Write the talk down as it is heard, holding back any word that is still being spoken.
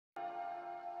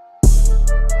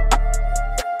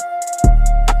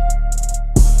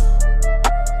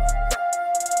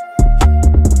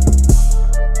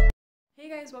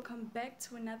welcome back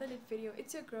to another lit video.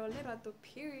 It's your girl littt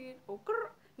period.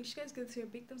 Make sure you guys give this a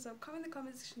big thumbs up, comment in the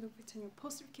comment section, don't forget to turn your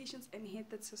post notifications and hit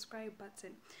that subscribe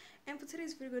button. And for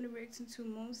today's video, we're going to react to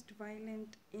most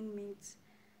violent inmates,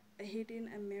 a hidden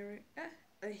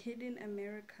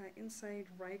America inside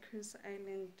Rikers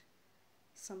Island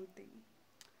something.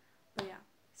 But yeah,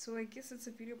 so I guess it's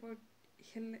a video about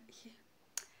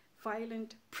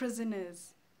violent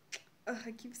prisoners.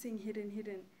 I keep saying hidden.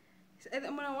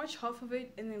 I'm gonna watch half of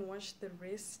it and then watch the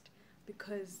rest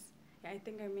because yeah, I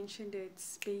think I mentioned it,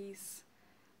 space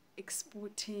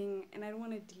exporting, and I don't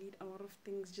want to delete a lot of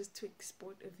things just to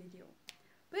export a video.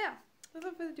 But yeah,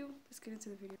 without further ado, let's get into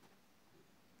the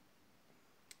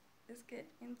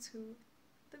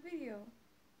video.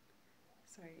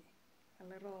 Sorry, a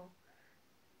little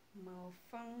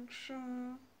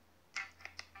malfunction.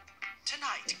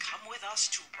 Tonight, come with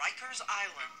us to Rikers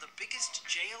Island, the biggest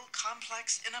jail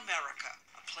complex in America.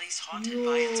 A place haunted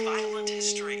by its violent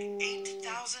history. 8,000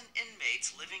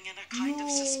 inmates living in a kind of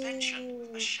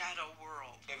suspension, a shadow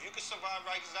world. If you can survive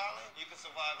Rikers Island, you can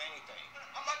survive anything.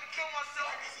 I'm about to kill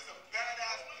myself. This is a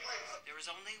badass place. There is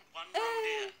only one road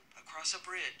in, across a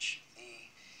bridge.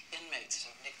 The inmates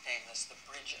have nicknamed this the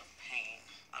Bridge of Pain.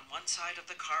 On one side of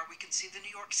the car, we can see the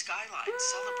New York skyline,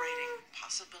 celebrating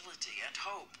possibility and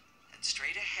hope. And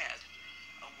straight ahead,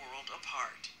 a world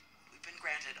apart. We've been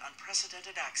granted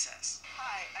unprecedented access.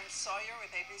 Hi, I'm Sawyer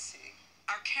with ABC.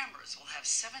 Our cameras will have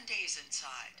 7 days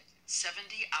inside,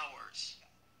 70 hours.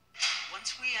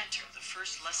 Once we enter the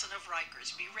first lesson of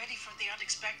Rikers, be ready for the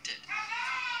unexpected.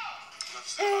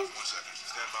 Stand by for 1 second.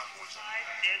 Stand by for 1 second.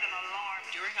 There's an alarm.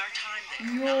 During our time there,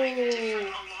 9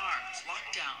 different alarms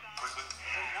locked down. Quickly.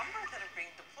 The number that are being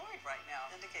deployed right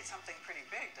now indicates something pretty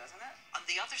big, doesn't it? On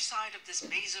the other side of this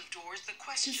maze of doors, the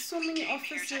question There's so we many came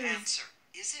here to officers. answer.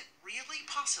 Is it really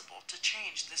possible to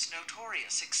change this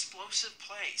notorious, explosive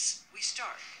place? We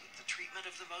start with the treatment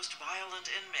of the most violent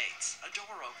inmates. A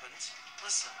door opens.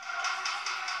 Listen.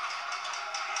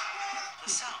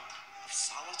 The sound of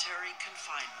solitary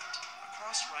confinement.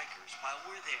 Across Rikers, while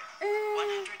we're there,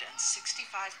 165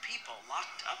 people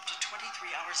locked up to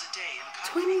 23 hours a day in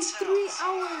concrete 23 cells.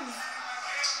 hours.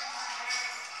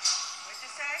 What'd you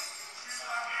say?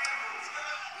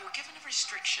 We were given a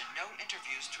restriction, no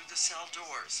interviews through the cell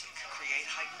doors. It could create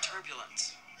heightened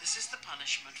turbulence. This is the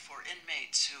punishment for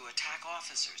inmates who attack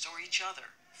officers or each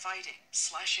other, fighting,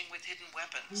 slashing with hidden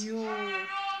weapons. Yo.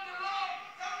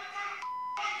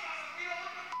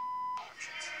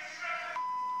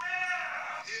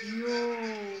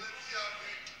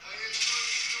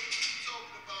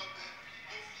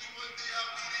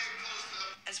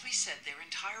 As we said, their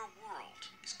entire world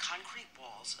is concrete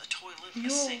walls, a toilet, a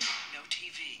sink, no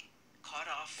TV. Caught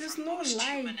off There's from no most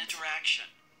human light. interaction.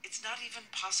 It's not even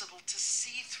possible to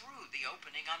see through the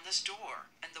opening on this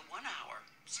door. And the 1 hour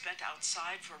spent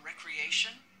outside for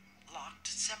recreation, locked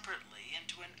separately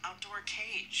into an outdoor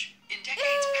cage. In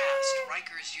decades past,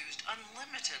 Rikers used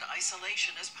unlimited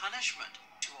isolation as punishment.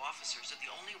 2 officers are the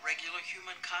only regular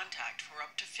human contact for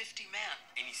up to 50 men.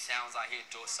 Any sounds I hear,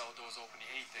 cell doors opening,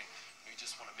 anything, you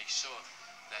just want to make sure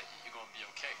that you're going to be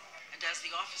okay. And as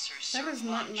the officers That serve is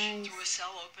not lunch nice. through a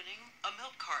cell opening, a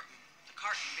milk carton. The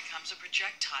carton becomes a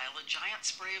projectile, a giant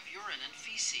spray of urine and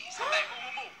feces. Hey,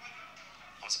 boom.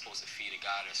 I'm supposed to feed a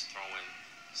guy that's throwing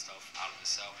stuff out of the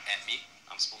cell at me.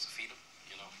 I'm supposed to feed him,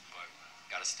 but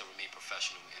gotta still remain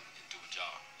professional and do a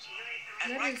job.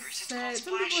 At That Rikers, is it's called sad.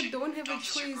 Some people splashing. don't have a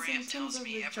Officer choice Graham in terms tells of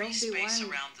me the every job they space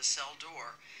want. around the cell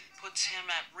door puts him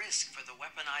at risk for the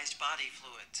weaponized body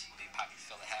fluids. They probably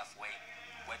fill it halfway,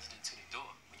 wedged into the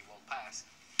door. When you walk past,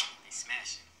 they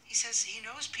smash it. He says he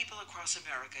knows people across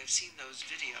America have seen those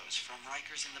videos from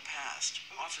Rikers in the past.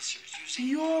 Officers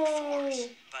using brute force.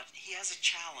 But he has a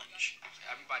challenge.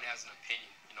 Everybody has an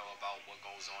opinion, about what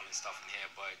goes on and stuff in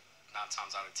here, but 9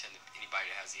 times out of 10, if anybody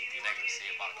that has anything negative to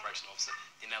say about a correctional officer,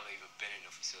 they never even been in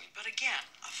a facility. But again,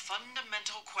 a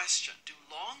fundamental question. Do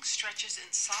long stretches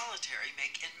in solitary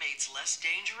make inmates less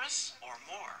dangerous or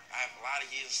more? I have a lot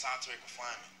of years of solitary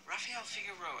confinement. Rafael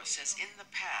Figueroa says in the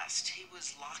past he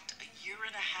was locked 1.5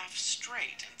 years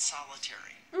straight in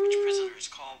solitary, which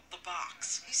prisoners call the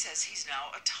box. He says he's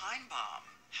now a time bomb.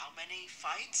 How many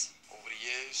fights? Over the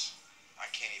years,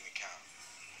 I can't even count.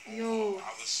 Yo.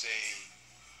 I would say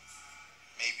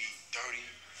maybe 30,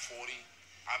 40.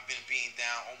 I've been beaten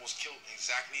down, almost killed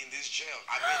exactly in this jail.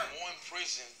 I've been more in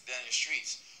prison than in the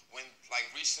streets. When I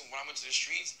went to the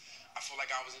streets, I feel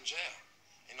like I was in jail.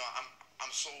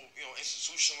 I'm so,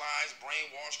 institutionalized,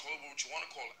 brainwashed, call it what you want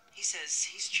to call it. He says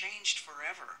he's changed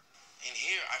forever. In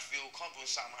here, I feel comfortable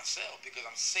inside myself because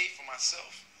I'm safe for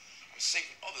myself. I'm safe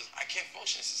from others. I can't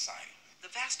function in society. The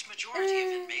vast majority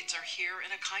of inmates are here in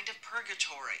a kind of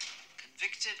purgatory,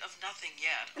 convicted of nothing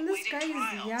yet, And this awaiting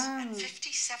guy is trials. young. And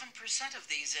 57% of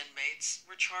these inmates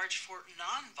were charged for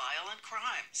non-violent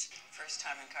crimes. First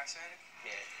time incarcerated?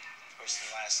 Yeah, first and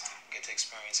last time. Get to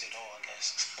experience it all, I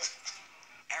guess.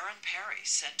 Aaron Perry,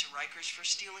 sent to Rikers for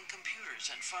stealing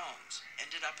computers and phones,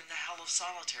 ended up in the hell of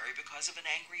solitary because of an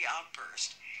angry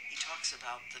outburst. He talks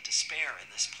about the despair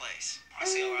in this place. I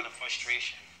see a lot of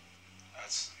frustration. I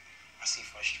see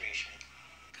frustration.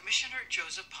 Commissioner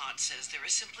Joseph Pont says there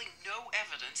is simply no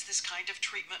evidence this kind of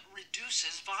treatment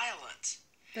reduces violence.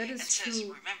 That is And says,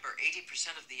 true. remember,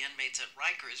 80% of the inmates at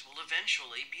Rikers will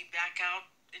eventually be back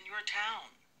out in your town.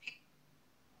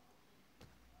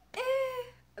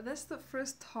 That's the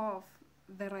first half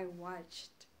that I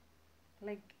watched.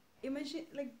 Like, imagine,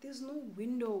 like, there's no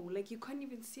window. Like, you can't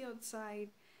even see outside.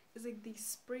 It's like they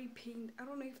spray paint. I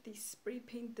don't know if they spray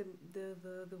paint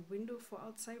the window for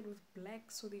outside with black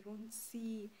so they don't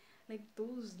see, like,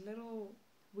 those little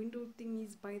window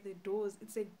thingies by the doors.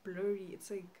 It's like blurry. It's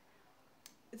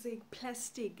like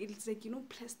plastic. It's like, you know,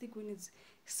 plastic when it's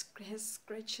has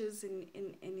scratches and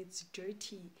it's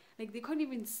dirty. Like, they can't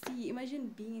even see. Imagine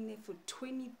being in there for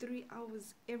 23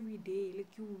 hours every day.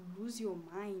 Like, you lose your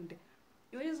mind.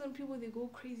 Imagine some people, they go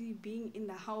crazy being in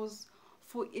the house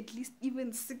for at least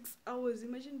even 6 hours.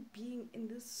 Imagine being in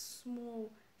this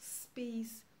small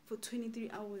space for 23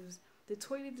 hours. The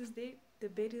toilet is there, the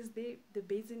bed is there, the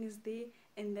basin is there,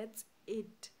 and that's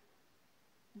it.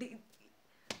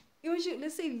 Imagine,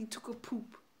 let's say you took a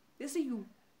poop. Let's say you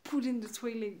put in the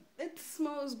toilet. That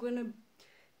smell is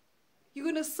you're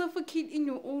gonna suffocate in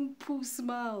your own poo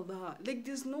smell. Like,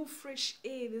 there's no fresh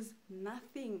air, there's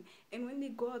nothing. And when they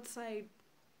go outside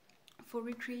for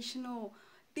recreational,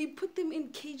 they put them in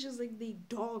cages like they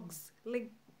dogs.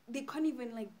 Like, they can't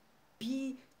even, like,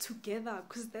 be together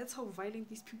because that's how violent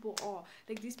these people are.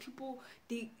 Like, these people,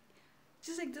 they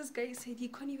just, like this guy said, he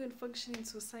can't even function in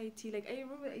society. Like, I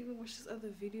remember I even watched this other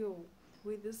video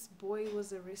where this boy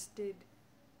was arrested,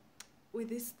 with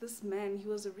this man, he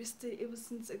was arrested ever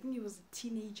since, I think he was a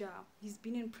teenager. He's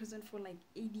been in prison for like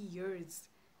 80 years.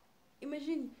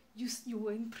 Imagine you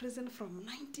were in prison from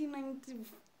 1990,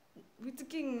 we're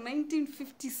talking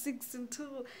 1956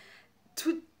 until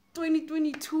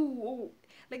 2022. Or,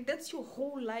 like, that's your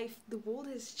whole life. The world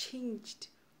has changed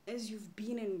as you've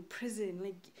been in prison.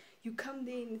 Like, you come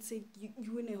there and it's like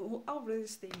you in a whole, I'll rather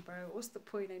stay, bro. What's the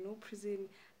point? I know prison,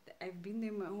 I've been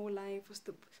there my whole life.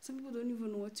 Some people don't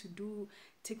even know what to do.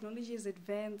 Technology has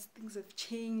advanced, things have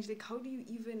changed. Like, how do you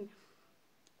even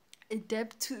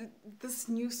adapt to this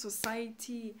new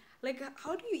society? Like,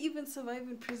 how do you even survive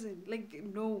in prison? Like,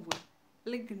 no.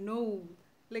 Like, no.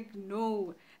 Like,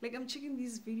 no. Like, I'm checking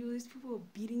these videos, these people are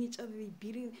beating each other,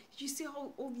 you see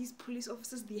how all these police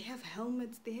officers, they have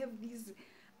helmets, they have these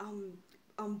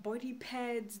body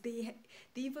pads, they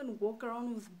even walk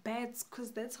around with bats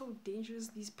because that's how dangerous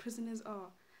these prisoners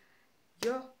are.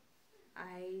 Yo,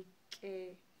 I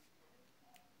care.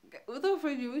 Without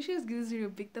further ado, make sure you give this video a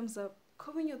big thumbs up.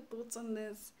 Comment your thoughts on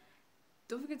this.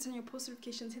 Don't forget to turn your post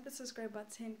notifications, hit the subscribe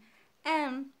button,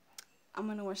 and I'm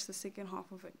gonna watch the second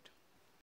half of it.